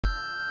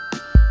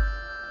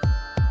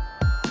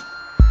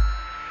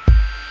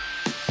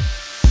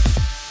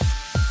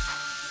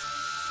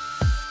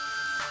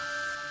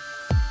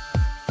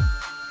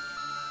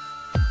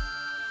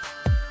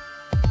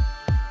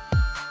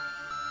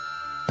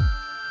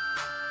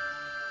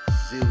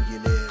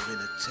Zillionaire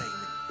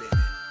entertainment,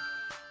 baby.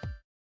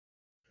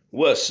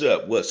 What's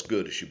up? What's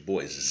good? It's your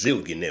boy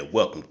Zillionaire.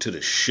 Welcome to the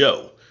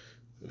show.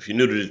 If you're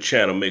new to the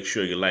channel, make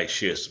sure you like,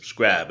 share,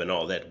 subscribe, and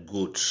all that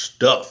good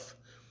stuff.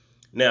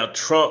 Now,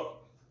 Trump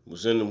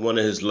was in one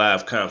of his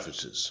live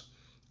conferences,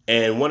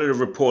 and one of the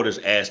reporters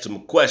asked him a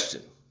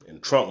question, and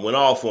Trump went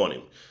off on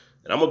him.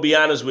 And I'm going to be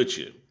honest with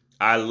you.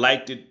 I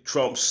liked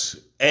Trump's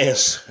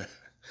answer.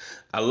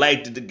 I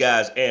liked the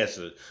guy's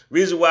answer.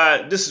 Reason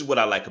why, this is what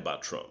I like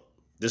about Trump.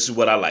 This is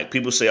what I like.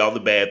 People say all the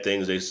bad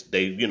things,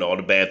 they all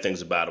the bad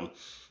things about him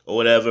or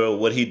whatever, or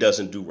what he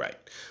doesn't do right.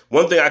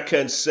 One thing I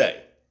can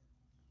say,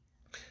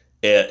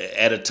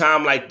 at a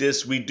time like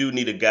this, we do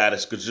need a guy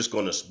that's just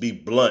going to be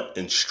blunt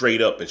and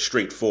straight up and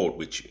straightforward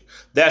with you.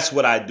 That's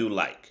what I do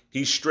like.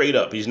 He's straight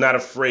up. He's not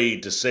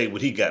afraid to say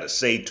what he got to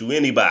say to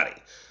anybody.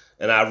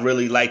 And I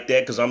really like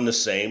that because I'm the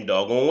same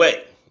doggone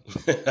way.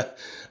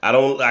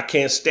 I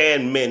can't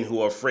stand men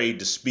who are afraid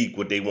to speak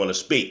what they want to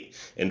speak.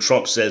 And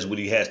Trump says what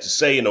he has to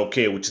say and don't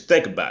care what you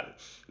think about it.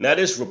 Now,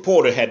 this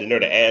reporter had the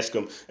nerve to ask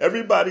him,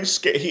 everybody's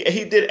scared.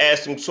 He did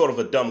ask him sort of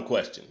a dumb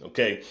question,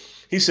 okay?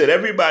 He said,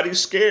 everybody's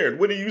scared.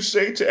 What do you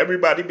say to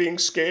everybody being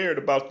scared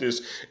about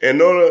this? And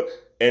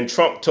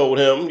Trump told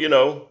him,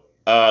 you're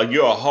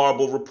a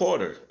horrible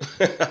reporter.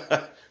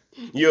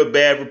 You're a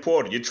bad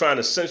reporter. You're trying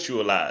to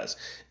sensualize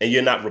and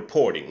you're not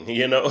reporting,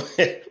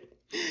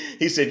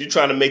 He said, you're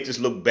trying to make this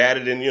look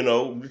badder than, you're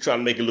trying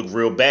to make it look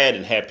real bad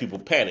and have people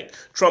panic.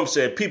 Trump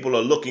said people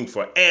are looking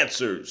for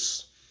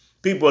answers.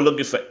 People are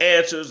looking for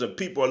answers and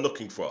people are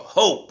looking for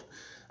hope.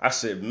 I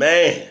said,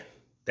 man,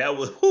 that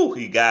was,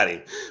 he got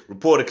him.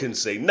 Reporter couldn't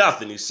say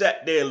nothing. He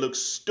sat there and looked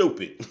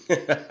stupid. I'm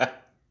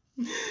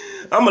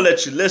going to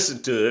let you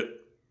listen to it.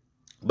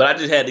 But I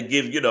just had to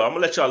give, I'm going to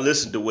let y'all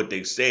listen to what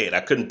they said. I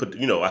couldn't put,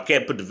 I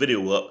can't put the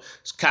video up.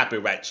 It's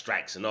copyright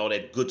strikes and all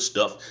that good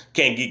stuff.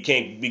 Can't be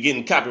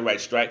getting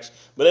copyright strikes.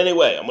 But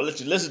anyway, I'm going to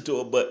let you listen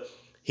to it. But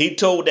he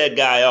told that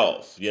guy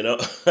off, and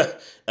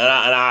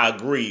I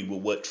agree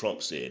with what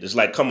Trump said. It's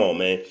like, come on,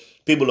 man.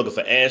 People looking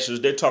for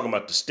answers. They're talking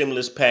about the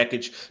stimulus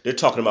package. They're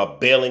talking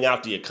about bailing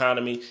out the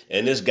economy.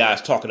 And this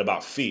guy's talking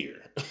about fear.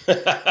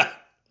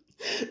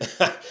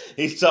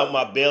 He's talking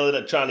about bailing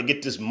and trying to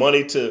get this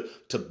money to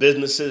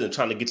businesses and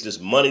trying to get this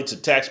money to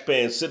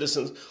taxpaying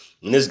citizens.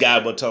 And this guy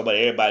want to talk about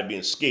everybody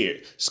being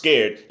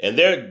scared. And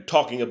they're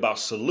talking about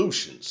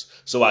solutions.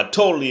 So I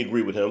totally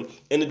agree with him.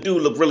 And the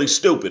dude looked really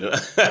stupid.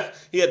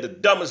 He had the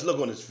dumbest look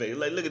on his face.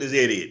 Like, look at this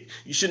idiot.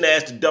 You shouldn't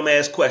ask the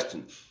dumbass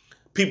question.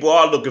 People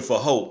are looking for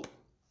hope.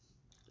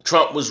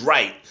 Trump was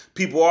right.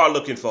 People are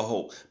looking for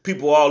hope.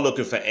 People are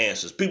looking for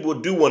answers. People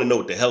do want to know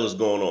what the hell is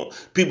going on.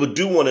 People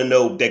do want to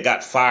know they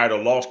got fired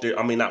or lost their,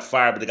 not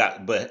fired,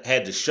 but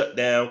had to shut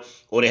down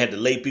or they had to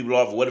lay people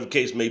off or whatever the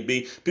case may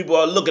be. People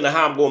are looking at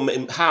how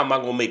am I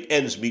going to make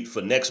ends meet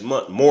for next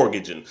month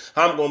mortgage and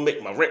how I'm going to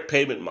make my rent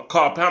payment, my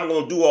car, how I'm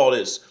going to do all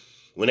this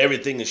when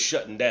everything is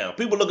shutting down.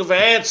 People looking for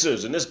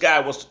answers and this guy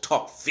wants to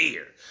talk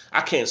fear.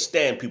 I can't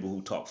stand people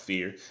who talk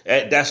fear.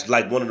 That's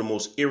like one of the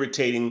most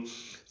irritating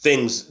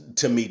things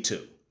to me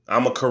too.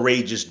 I'm a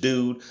courageous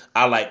dude.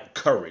 I like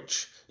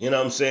courage. You know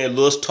what I'm saying?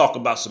 Let's talk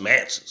about some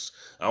answers.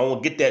 I don't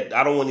want to get that.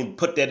 I don't want to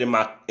put that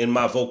in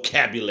my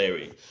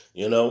vocabulary.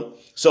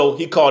 So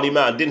he called him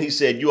out. And then he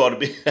said, "You ought to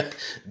be."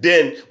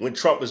 Then when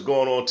Trump was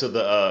going on to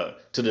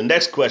the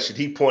next question,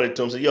 he pointed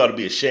to him and said, "You ought to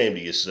be ashamed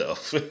of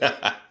yourself."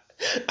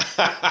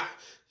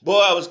 Boy,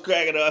 I was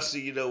cracking up. I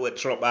said, you know what,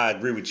 Trump? I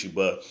agree with you,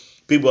 but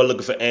people are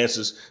looking for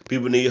answers.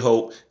 People need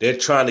hope. They're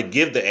trying to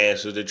give the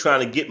answers. They're trying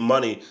to get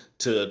money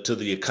to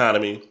the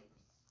economy.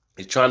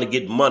 They're trying to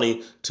get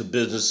money to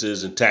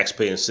businesses and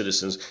taxpaying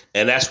citizens.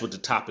 And that's what the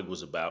topic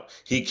was about.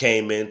 He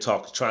came in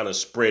trying to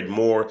spread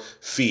more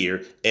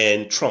fear,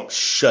 and Trump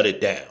shut it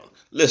down.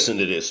 Listen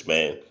to this,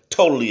 man.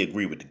 Totally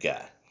agree with the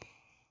guy.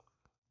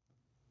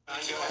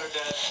 200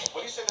 dead.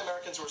 What do you say the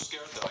Americans were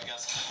scared, though, I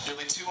guess?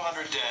 Nearly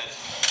 200 dead,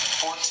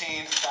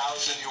 14,000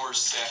 who are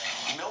sick,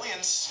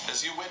 millions,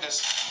 as you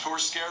witnessed, who are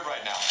scared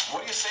right now.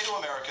 What do you say to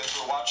Americans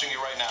who are watching you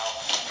right now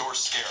who are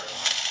scared?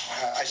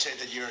 I say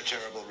that you're a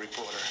terrible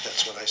reporter.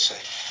 That's what I say.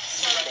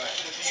 I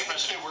think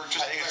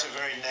it's a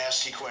very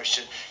nasty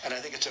question, and I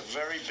think it's a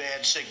very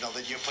bad signal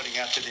that you're putting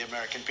out to the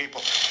American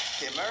people.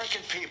 The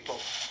American people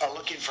are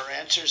looking for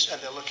answers,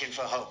 and they're looking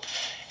for hope.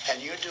 And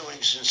you're doing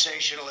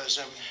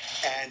sensationalism,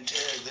 and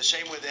the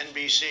same with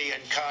NBC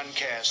and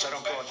Comcast. I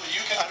don't call it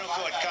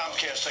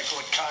Comcast. I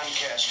call it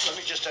Comcast. Let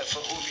me just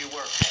for whom you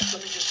work.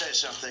 Let me just say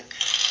something.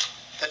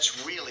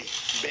 That's really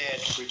bad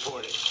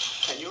reporting.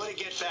 And you ought to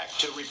get back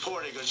to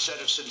reporting instead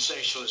of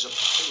sensationalism.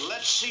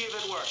 Let's see if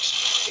it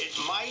works. It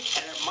might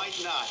and it might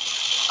not.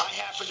 I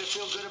happen to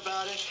feel good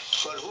about it,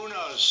 but who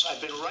knows?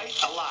 I've been right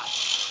a lot.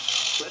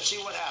 Let's see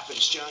what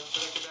happens, John.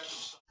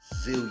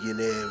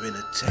 Zillionaire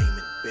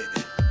entertainment,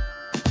 baby.